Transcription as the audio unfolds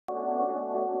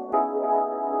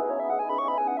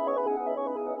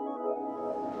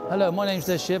Hello, my name's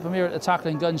Shipp. I'm here at the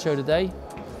Tackling Gun Show today.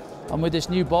 I'm with this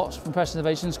new box from Preston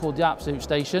Innovations called the Absolute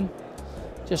Station.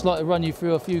 Just like to run you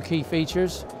through a few key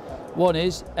features. One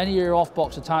is, any of your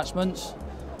off-box attachments,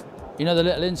 you know the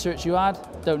little inserts you had,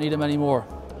 don't need them anymore.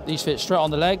 These fit straight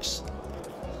on the legs.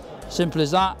 Simple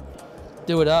as that.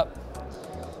 Do it up.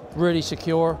 Really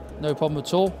secure, no problem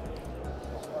at all.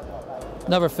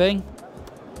 Another thing,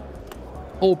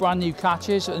 all brand new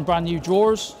catches and brand new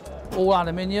drawers, all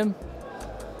aluminium.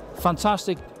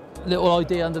 Fantastic little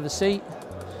idea under the seat.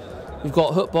 We've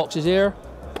got hook boxes here.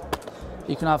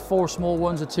 You can have 4 small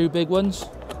ones or 2 big ones.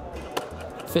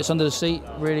 Fits under the seat,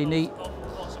 really neat.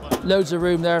 Loads of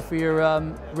room there for your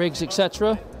rigs,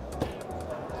 etc.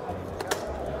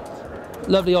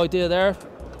 Lovely idea there.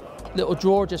 Little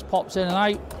drawer just pops in and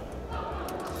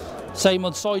out. Same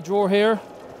on the side drawer here.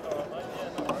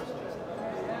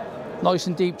 Nice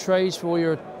and deep trays for all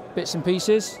your bits and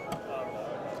pieces.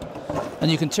 And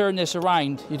you can turn this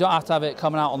around. You don't have to have it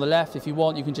coming out on the left. If you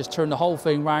want, you can just turn the whole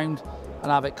thing round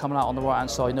and have it coming out on the right hand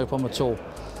side, no problem at all.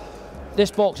 This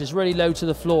box is really low to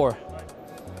the floor.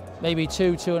 Maybe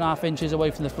 2–2.5 inches away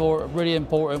from the floor. Really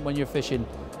important when you're fishing.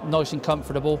 Nice and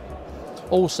comfortable.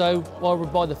 Also, while we're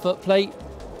by the foot plate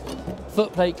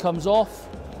comes off.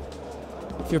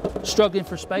 If you're struggling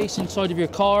for space inside of your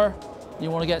car, you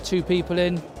want to get 2 people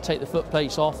in, take the foot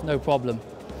plates off, no problem.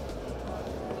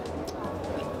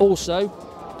 Also,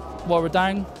 while we're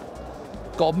down,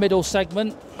 got a middle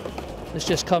segment. This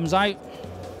just comes out.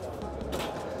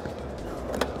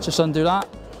 Just undo that.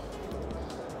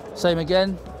 Same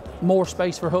again, more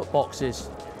space for hook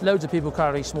boxes. Loads of people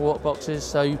carry small hook boxes,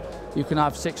 so you can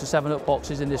have 6 or 7 hook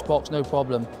boxes in this box, no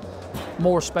problem.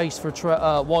 More space for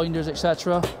winders,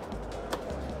 etc.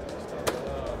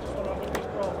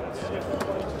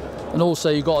 And also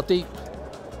you've got a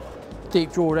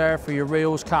deep drawer there for your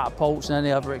reels, catapults and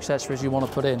any other accessories you want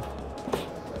to put in.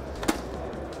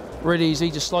 Really easy,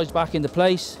 just slides back into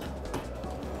place.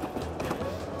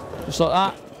 Just like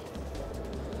that.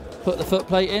 Put the foot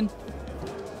plate in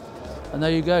and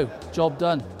there you go, job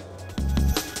done.